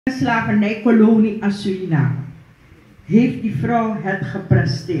slavernijkolonie aan Suriname heeft die vrouw het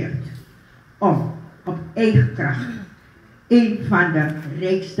gepresteerd om op eigen kracht een van de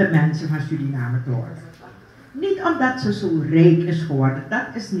rijkste mensen van Suriname te worden. Niet omdat ze zo rijk is geworden, dat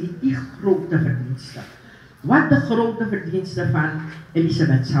is niet die grote verdienste. Wat de grote verdienste van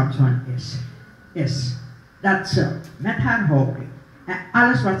Elisabeth Samson is dat ze met haar houding en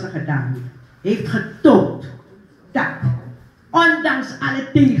alles wat ze gedaan heeft getoond dat, ondanks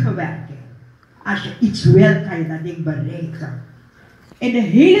alle tegenwerking, als je iets wil, kan je dat ding bereiken. In de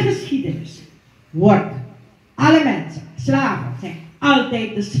hele geschiedenis wordt alle mensen, slaven, zijn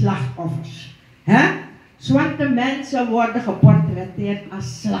altijd de slachtoffers. Zwarte mensen worden geportretteerd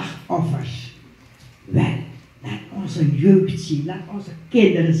als slachtoffers. Wel, laat onze jeugd zien, laat onze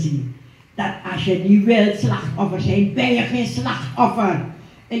kinderen zien, dat als je niet wilt slachtoffer zijn, ben je geen slachtoffer.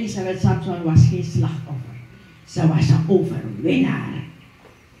 Elisabeth Samson was geen slachtoffer. Ze was een overwinnaar.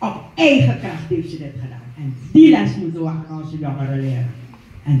 Op eigen kracht heeft ze dit gedaan. En die les moeten we aan onze jongeren leren.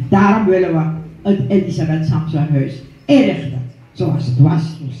 En daarom willen we het Elisabeth Samson huis inrichten. Zoals het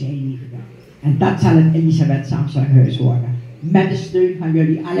was toen zij leefde. En dat zal het Elisabeth Samson huis worden. Met de steun van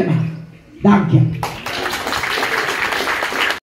jullie allemaal. Dank je.